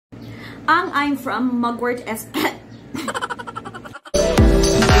Ang I'm from Mugwort S.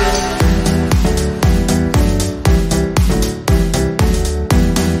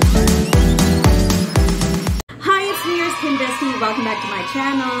 Welcome back to my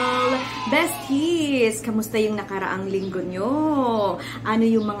channel. Besties, kamusta yung nakaraang linggo nyo? Ano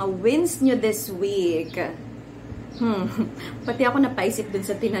yung mga wins nyo this week? Pati ako napaisip dun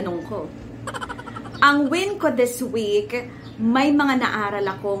sa tinanong ko. Ang win ko this week, may mga naaral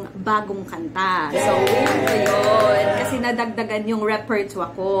akong bagong kanta. So, win ko yun. Kasi nadagdagan yung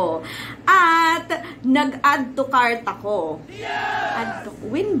repertoire ko. At nag-add to cart ako.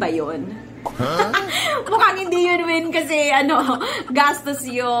 Win ba yun? Huh? Mukhang hindi yun win kasi gastos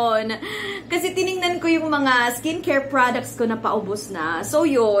yun. Kasi tiningnan ko yung mga skincare products ko na paubos na. So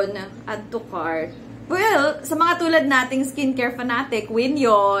yun, add to cart. Well, sa mga tulad nating skincare fanatic, win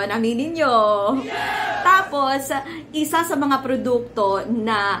yun. Aminin nyo. Yeah! Tapos, isa sa mga produkto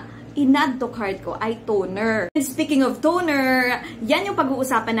na in-add to cart ko ay toner. And speaking of toner, yan yung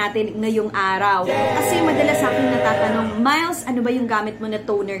pag-uusapan natin ngayong araw. Kasi madalas sa akin natatanong, Miles, ano ba yung gamit mo na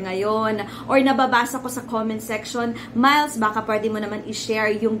toner ngayon? Or nababasa ko sa comment section, Miles, baka pwede mo naman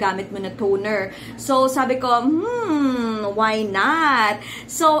i-share yung gamit mo na toner. So sabi ko, why not?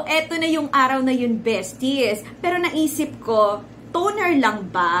 So eto na yung araw na yun, besties. Pero naisip ko, toner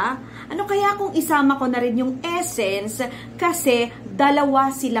lang ba? Ano kaya kung isama ko na rin yung essence kasi dalawa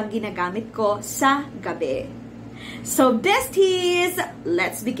silang ginagamit ko sa gabi. So besties,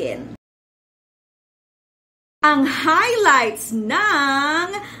 let's begin. Ang highlights ng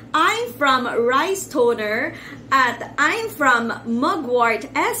I'm from Rice Toner at I'm from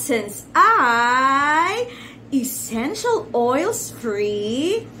Mugwort Essence ay essential oils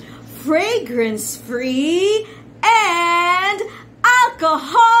free, fragrance free, and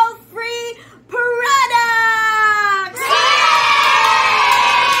alcohol-free products!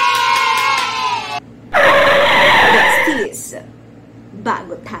 Besties,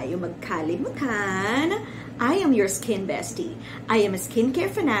 bago tayo magkalimutan, I am your skin bestie. I am a skincare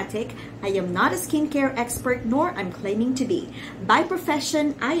fanatic. I am not a skincare expert nor I'm claiming to be. By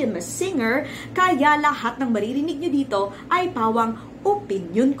profession, I am a singer, kaya lahat ng maririnig nyo dito ay pawang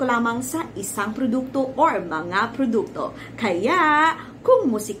opinion ko lamang sa isang produkto or mga produkto. Kaya, kung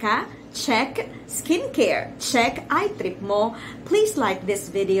musika, check. Skincare, check. Eye trip mo. Please like this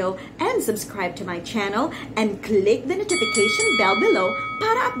video and subscribe to my channel and click the notification bell below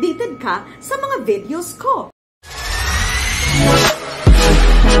para updated ka sa mga videos ko.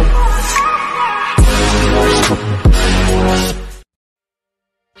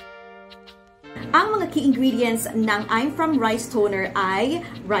 Ang mga key ingredients ng I'm from Rice Toner ay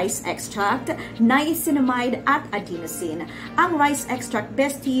rice extract, niacinamide at adenosine. Ang rice extract,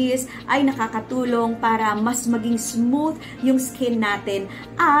 besties, ay nakakatulong para mas maging smooth yung skin natin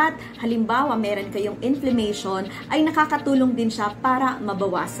at halimbawa meron kayong inflammation, ay nakakatulong din siya para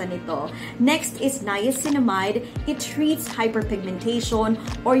mabawasan ito. Next is niacinamide. It treats hyperpigmentation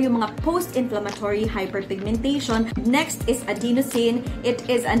or yung mga post-inflammatory hyperpigmentation. Next is adenosine. It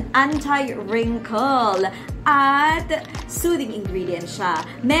is an anti-wrinkle at soothing ingredient siya.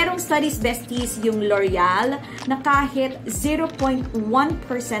 Merong studies, besties, yung L'Oreal na kahit 0.1%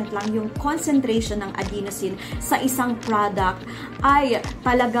 lang yung concentration ng adenosine sa isang product ay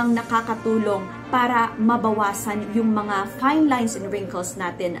talagang nakakatulong para mabawasan yung mga fine lines and wrinkles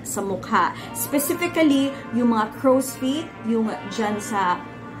natin sa mukha. Specifically, yung mga crow's feet, yung dyan sa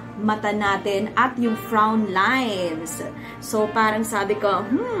mata natin at yung frown lines. So parang sabi ko,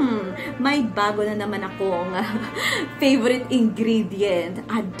 may bago na naman akong favorite ingredient,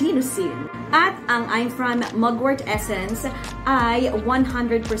 adenosine. At ang I'm from Mugwort Essence ay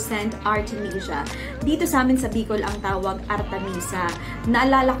 100% Artemisia. Dito sa amin sa Bicol ang tawag Artemisa.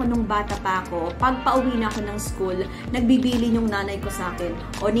 Naalala ko nung bata pa ako, pag pauwi na ako ng school, nagbibili yung nanay ko sa akin,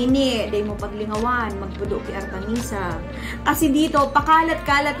 o nini, day mo paglingawan, magpudo kay Artemisa. Kasi dito,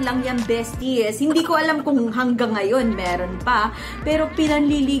 pakalat-kalat lang yan, besties. Hindi ko alam kung hanggang ngayon meron pa, pero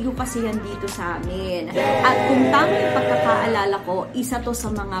pinanliligo kasi yan dito sa amin. At kung tamang pagkakaalala ko, isa to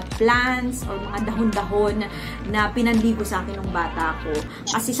sa mga plants o mga dahon-dahon na pinanligo sa akin nung bata ako.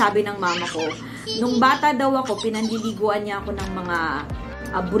 Kasi sabi ng mama ko, nung bata daw ako, pinanliliguan niya ako ng mga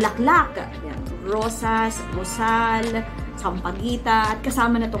bulaklak. Yan, rosas, rosal, sampagita, at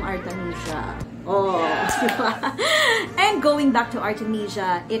kasama na tong Artemisia. Oh, diba? And going back to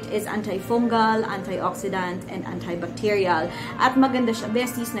Artemisia, it is antifungal, antioxidant, and antibacterial. At maganda siya,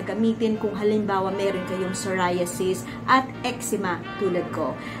 besties, na gamitin kung halimbawa meron kayong psoriasis at eczema tulad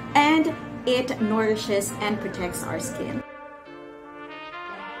ko. And it nourishes and protects our skin.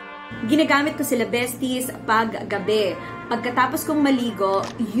 Ginagamit ko sila besties pag gabi. Pagkatapos kong maligo,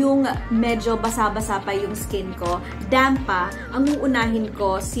 yung medyo basa-basa pa yung skin ko, damp pa, ang uunahin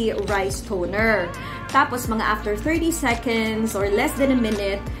ko si rice toner. Tapos mga after 30 seconds or less than a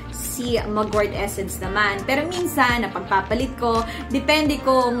minute, si Mugwort essence naman. Pero minsan, napagpapalit ko, depende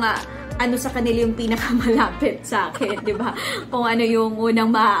kung ano sa kanila yung pinakamalapit sa akin, di ba? Kung ano yung unang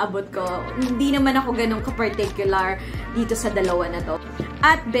maaabot ko. Hindi naman ako ganun ka-particular dito sa dalawa na to.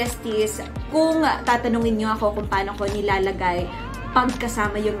 At besties, kung tatanungin nyo ako kung paano ko nilalagay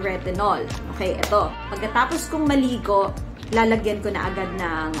pagkasama yung retinol. Okay, ito. Pagkatapos kong maligo, lalagyan ko na agad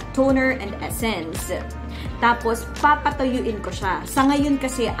ng toner and essence. Tapos, papatuyuin ko siya. Sa ngayon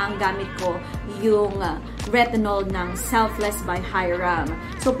kasi, ang gamit ko yung retinol ng Selfless by Hiram.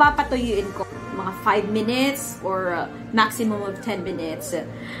 So, papatuyuin ko mga 5 minutes or maximum of 10 minutes.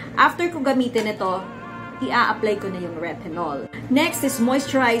 After ko gamitin ito, i-a-apply ko na yung retinol. Next is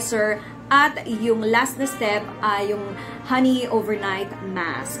moisturizer. At yung last na step ay yung honey overnight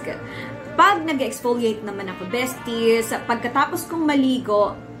mask. Pag nag-exfoliate naman ako, besties, pagkatapos kong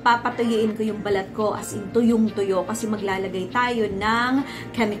maligo, papatuyuin ko yung balat ko as in tuyong-tuyo kasi maglalagay tayo ng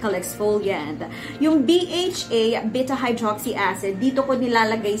chemical exfoliant. Yung BHA, beta-hydroxy acid, dito ko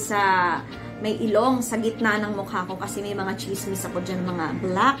nilalagay sa may ilong sa gitna ng mukha ko kasi may mga chismis ako dyan, mga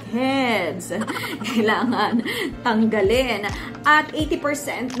blackheads. Kailangan tanggalin. At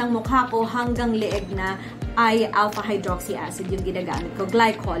 80% ng mukha ko hanggang leeg na ay alpha-hydroxy acid yung ginagamit ko.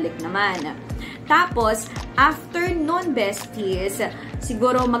 Glycolic naman. Tapos, after nun, besties,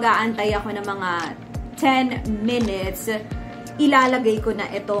 siguro mag-aantay ako ng mga 10 minutes, ilalagay ko na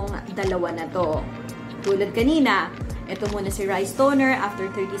itong dalawa na to. Tulad kanina, ito muna si rice toner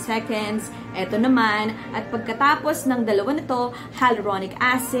after 30 seconds. Ito naman. At pagkatapos ng dalawa na to, hyaluronic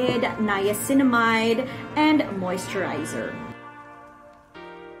acid, niacinamide, and moisturizer.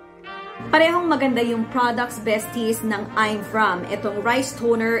 Parehong maganda yung products, besties, ng I'm From. Itong rice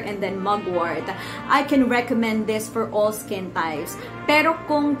toner and then Mugwort. I can recommend this for all skin types. Pero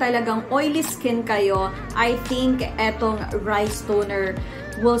kung talagang oily skin kayo, I think etong rice toner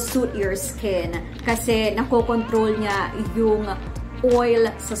will suit your skin kasi nakokontrol niya yung oil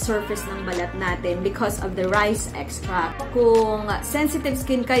sa surface ng balat natin because of the rice extract. Kung sensitive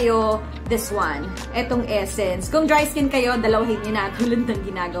skin kayo, this one. Etong essence. Kung dry skin kayo, dalawahin nyo na tulad ng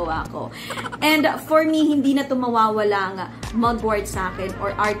ginagawa ko. And for me, hindi na ito mawawalang mugwort sa akin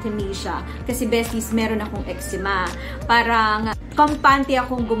or artemisia. Kasi besties, meron akong eczema. Parang kampante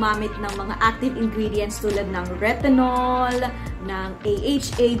akong gumamit ng mga active ingredients tulad ng retinol, ng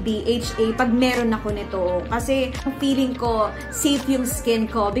AHA, BHA, pag meron ako nito. Kasi feeling ko safe yung skin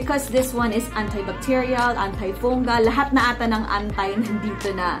ko because this one is antibacterial, antifungal, lahat na ata ng anti nandito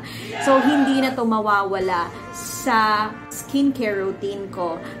na. So, hindi na to mawawala sa skincare routine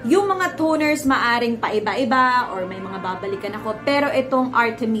ko. Yung mga toners maaring paiba-iba or may mga babalikan ako. Pero itong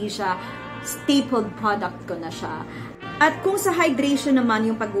artemisia, staple product ko na siya. At kung sa hydration naman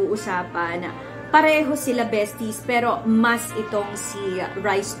yung pag-uusapan, pareho sila, besties, pero mas itong si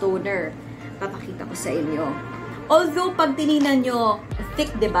rice toner. Papakita ko sa inyo. Although, pag tininan nyo,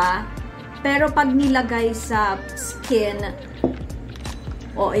 thick, diba? Pero pag nilagay sa skin,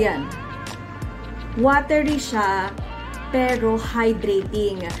 oh, ayan. Watery siya, pero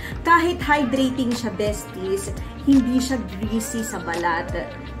hydrating. Kahit hydrating siya, besties, hindi siya greasy sa balat.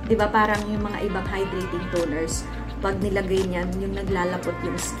 Diba parang yung mga ibang hydrating toners, pag nilagay niyan, yung naglalapot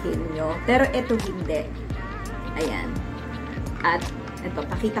yung skin nyo. Pero ito hindi. Ayan. At ito,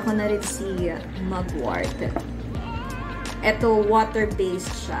 pakita ko na rin si Mugwort. Ito,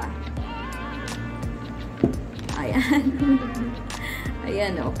 water-based siya. Ayan.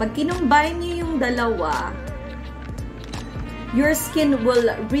 Ayan, o. Pag kinumbine niyo yung dalawa, your skin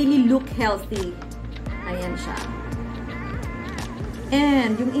will really look healthy. Ayan siya.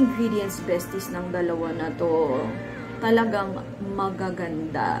 And yung ingredients, besties, ng dalawa na to, talagang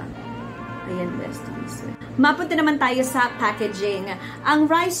magaganda. Ayan, besties. Mapunta naman tayo sa packaging. Ang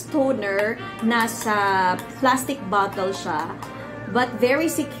rice toner, nasa plastic bottle siya. But very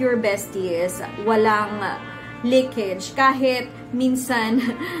secure, besties. Walang leakage. Kahit minsan,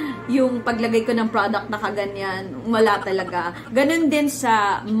 yung paglagay ko ng product na kaganyan, wala talaga. Ganun din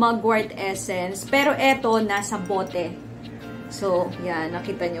sa Mugwort Essence. Pero eto, nasa bote. So, yan,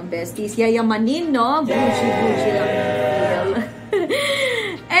 nakita nyo, besties. Yayamanin, no? Bougie-bougie lang yung feel.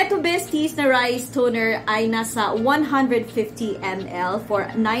 Eto, besties, na rice toner ay nasa 150 ml for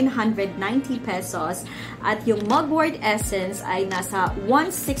 990 pesos. At yung Mugwort Essence ay nasa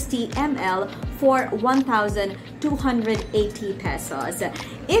 160 ml for 1,280 pesos.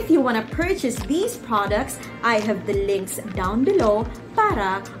 If you wanna purchase these products, I have the links down below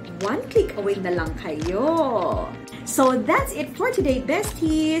para one click away na lang kayo. So that's it for today,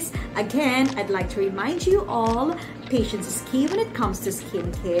 besties. Again, I'd like to remind you all, patience is key when it comes to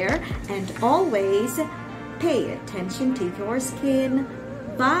skincare, and always pay attention to your skin.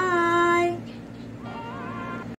 Bye!